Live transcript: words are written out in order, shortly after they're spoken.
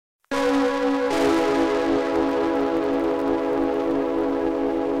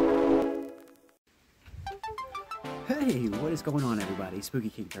Hey, what is going on, everybody? Spooky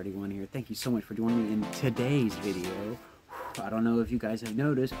King 31 here. Thank you so much for joining me in today's video. I don't know if you guys have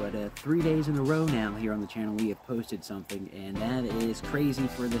noticed, but 3 days in a row now here on the channel we have posted something, and that is crazy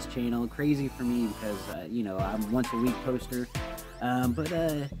for this channel, crazy for me because, you know, I'm once a week poster. But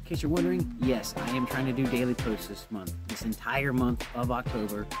in case you're wondering, yes, I am trying to do daily posts this month, this entire month of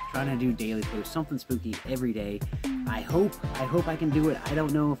October, trying to do daily posts, something spooky every day. I hope I can do it. I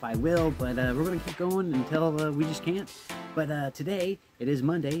don't know if I will, but we're gonna keep going until we just can't. But today, it is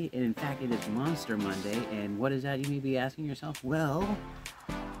Monday, and in fact, it is Monster Monday, and what is that, you may be asking yourself? Well,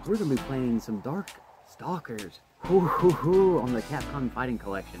 we're gonna be playing some Darkstalkers on the Capcom Fighting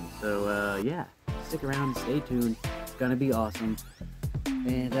Collection. So, yeah, stick around, stay tuned. It's gonna be awesome.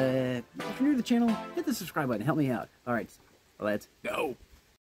 And if you're new to the channel, hit the subscribe button, help me out. Alright, let's go!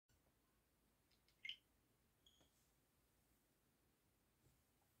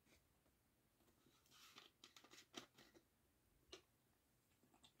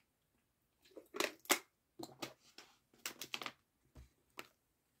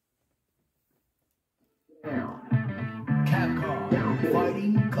 Capcom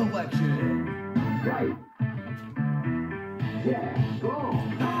Fighting Collection. Right. Yeah, go.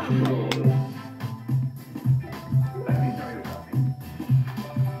 Let me tell you something.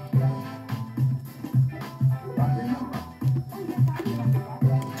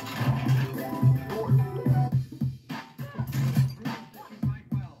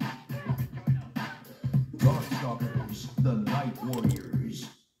 Darkstalkers, the Night Warriors.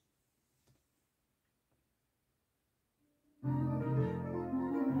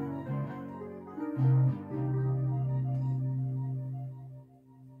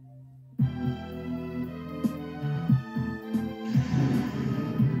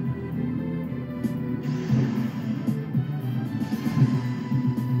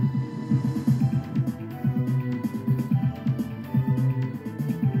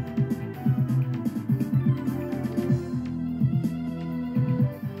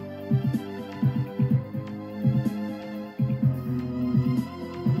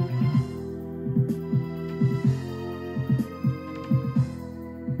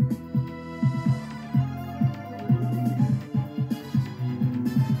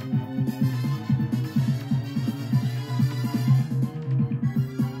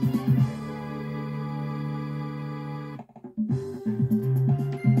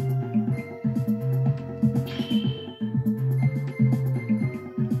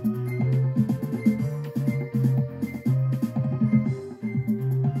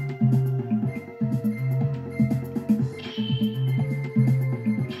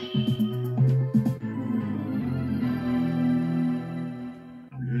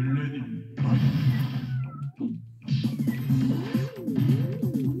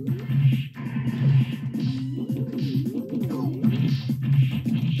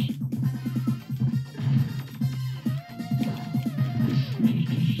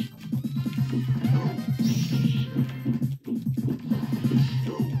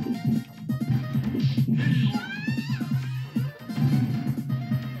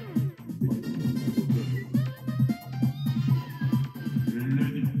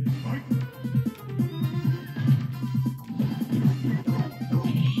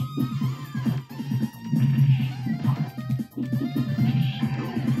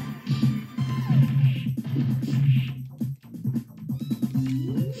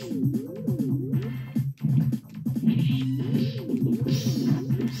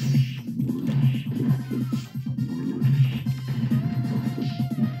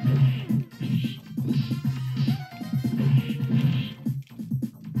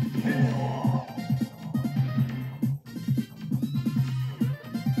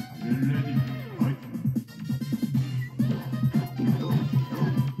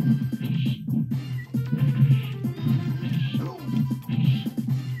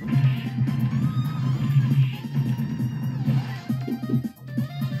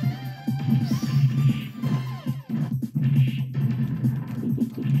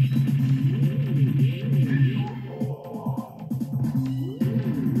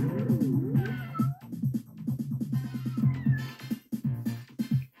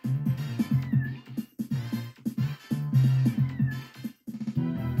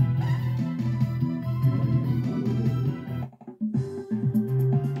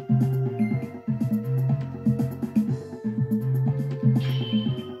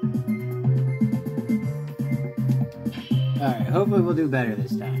 Alright, hopefully we'll do better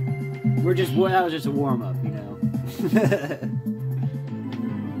this time. That was just a warm-up, you know.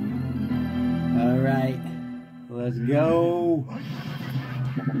 Alright, let's go.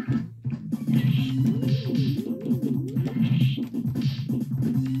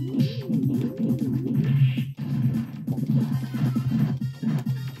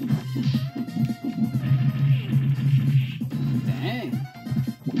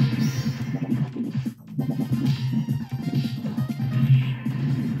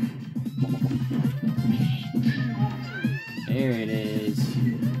 Here it is.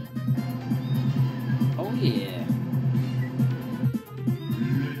 Oh yeah.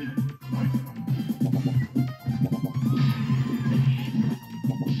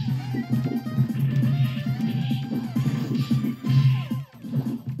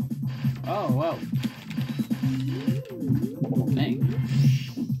 Oh, whoa. Dang.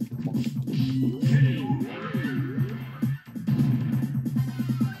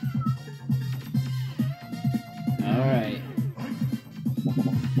 Alright.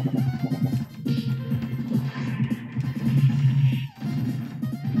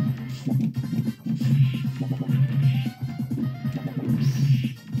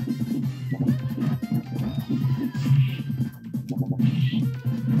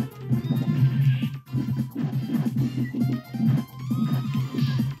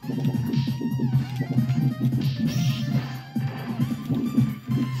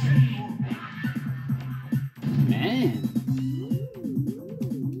 Man.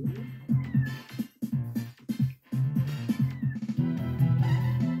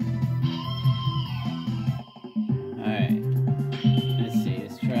 Alright. Let's see.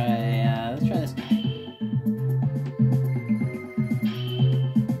 Let's try this guy.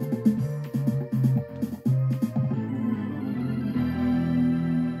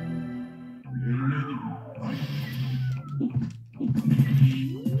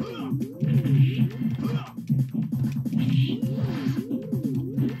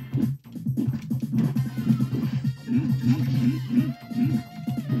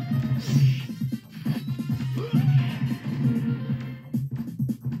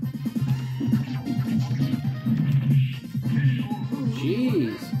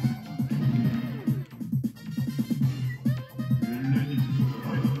 Jeez.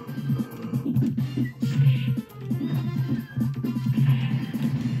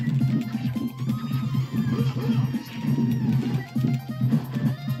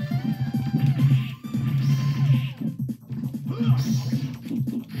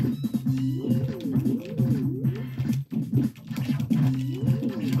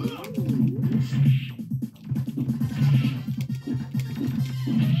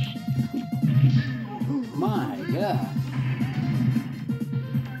 My God.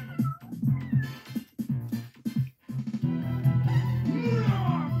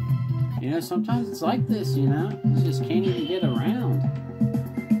 You know, sometimes it's like this, you know? You just can't even get around.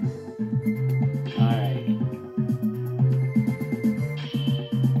 Alright.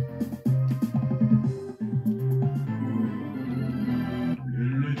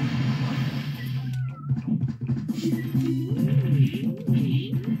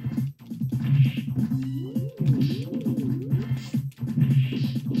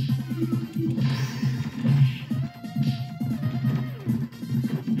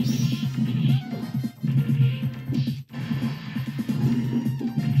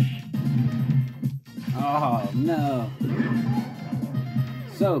 Oh, no.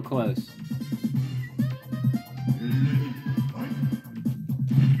 So close.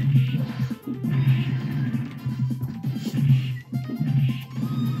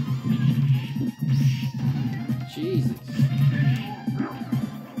 Jesus.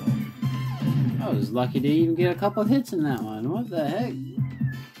 I was lucky to even get a couple hits in that one. What the heck?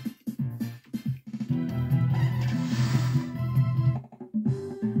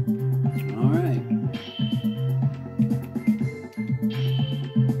 Alright.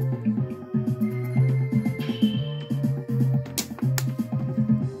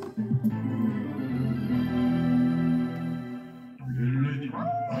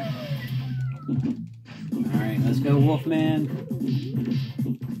 Alright, let's go, Wolfman.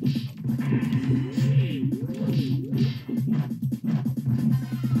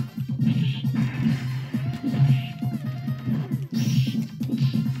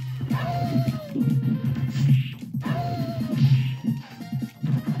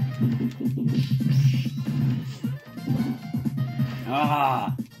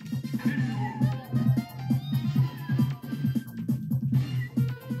 Ah.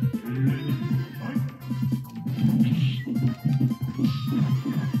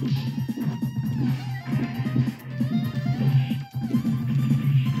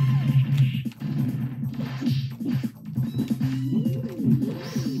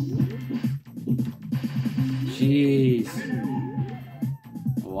 Jeez.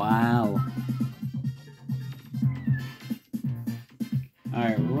 Wow.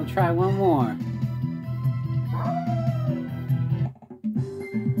 Alright, we'll try one more.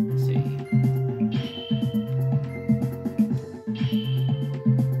 Let's see.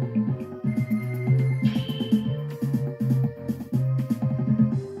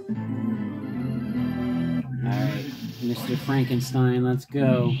 Alright, Mr. Frankenstein. Let's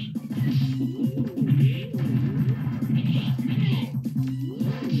go.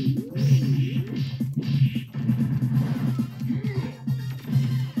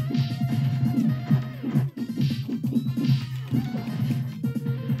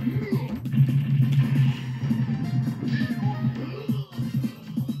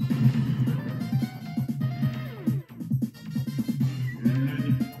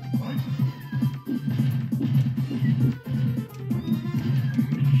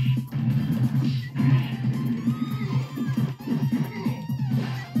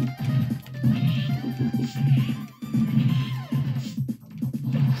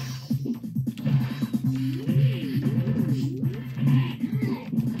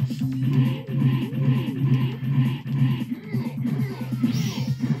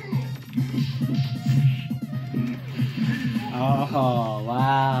 Oh,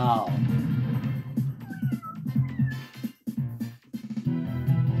 wow.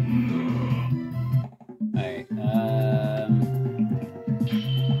 Alright,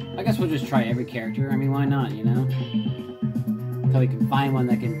 I guess we'll just try every character. I mean, why not, you know? Until we can find one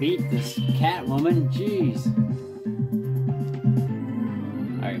that can beat this Catwoman. Jeez.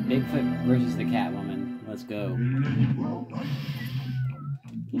 Alright, Bigfoot versus the Catwoman. Let's go.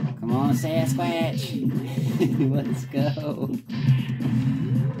 Come on, Sasquatch. Let's go.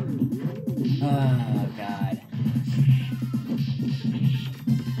 Oh, God.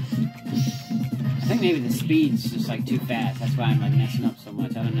 I think maybe the speed's just like too fast. That's why I'm like messing up so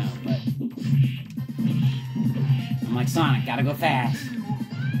much. I don't know, but I'm like Sonic, gotta go fast.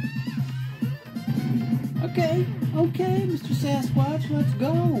 Okay, okay, Mr. Sasquatch, let's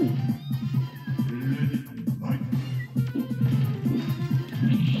go.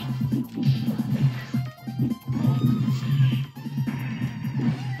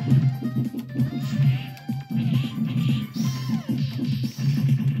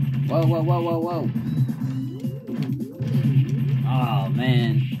 Whoa, whoa, whoa, whoa, whoa. Oh,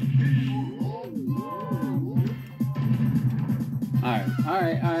 man. Alright,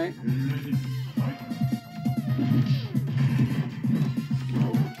 alright, alright.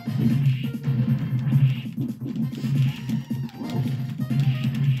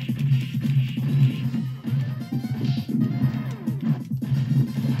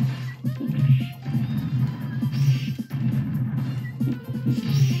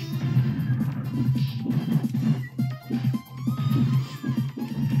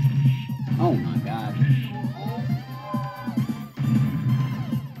 Oh my God.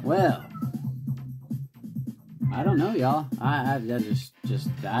 Well, I don't know, y'all. I just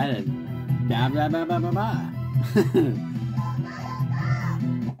died. Blah, blah, blah, blah, blah, blah.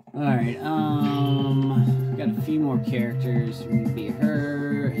 Alright, got a few more characters. We can be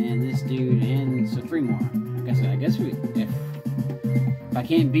her and this dude, and so 3 more. I guess if I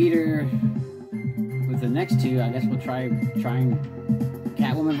can't beat her with the next 2, I guess we'll try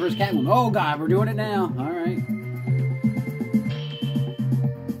Catwoman versus Catwoman. Oh God, we're doing it now. All right.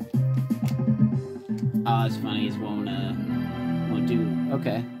 Oh, it's funny. It won't do.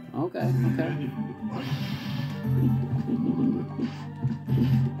 Okay. Okay. Okay.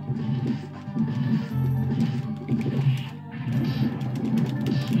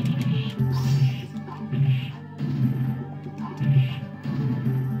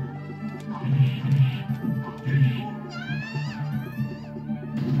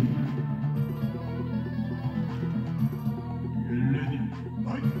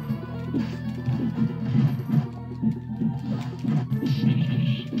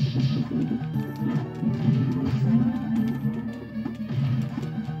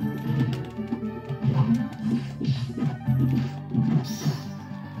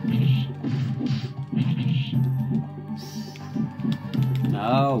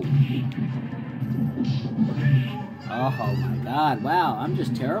 No. Oh my God, wow, I'm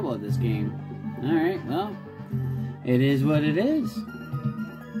just terrible at this game. Alright, well, it is what it is.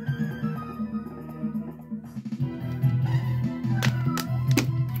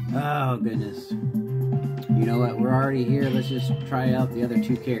 Oh goodness. You know what, we're already here, let's just try out the other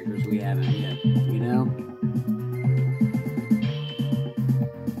 2 characters we haven't yet, you know?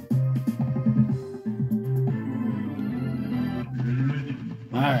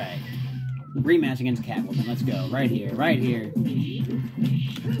 Alright. Rematch against Catwoman. Let's go. Right here. Right here.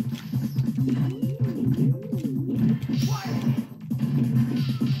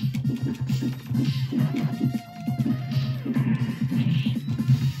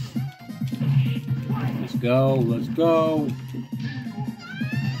 Let's go. Let's go.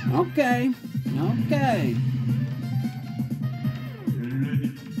 Okay. Okay.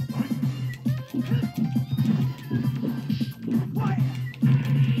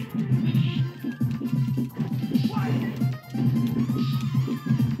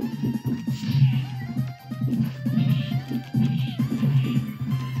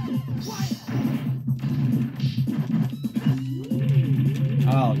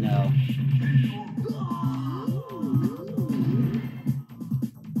 Oh no.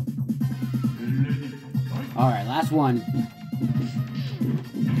 Alright, last one.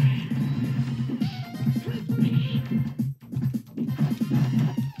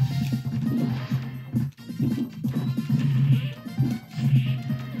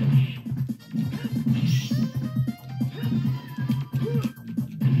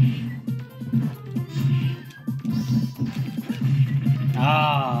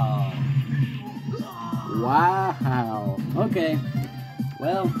 Oh. Wow. Okay.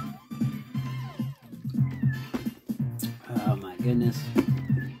 Well. Oh my goodness.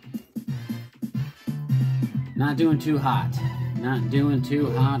 Not doing too hot. Not doing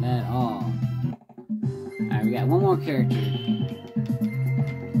too hot at all. Alright, we got one more character.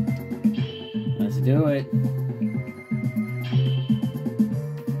 Let's do it.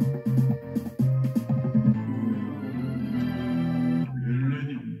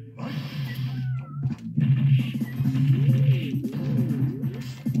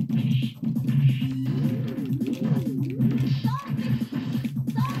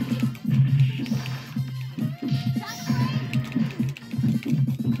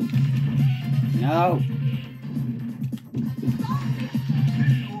 No.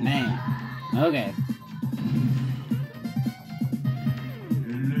 Man. Okay.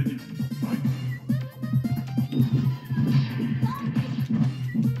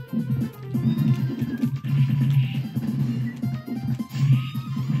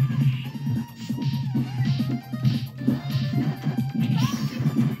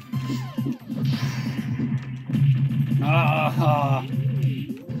 Ah.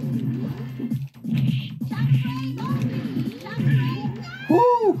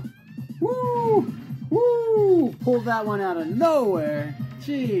 Woo! Woo! Woo! Pulled that one out of nowhere.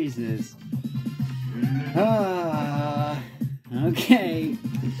 Jesus. Okay.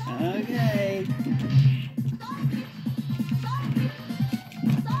 Okay.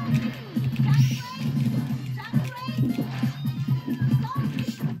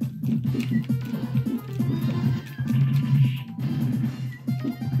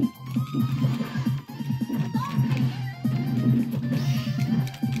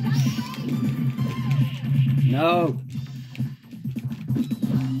 No.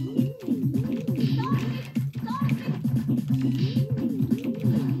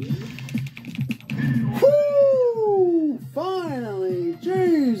 Woo! Finally,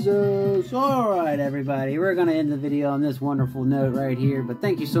 Jesus. All right, everybody. We're going to end the video on this wonderful note right here. But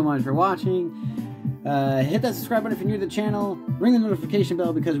thank you so much for watching. Hit that subscribe button if you're new to the channel. Ring the notification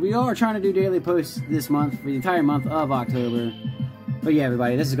bell because we are trying to do daily posts this month for the entire month of October. But yeah,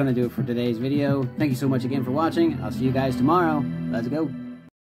 everybody, this is going to do it for today's video. Thank you so much again for watching. I'll see you guys tomorrow. Let's go.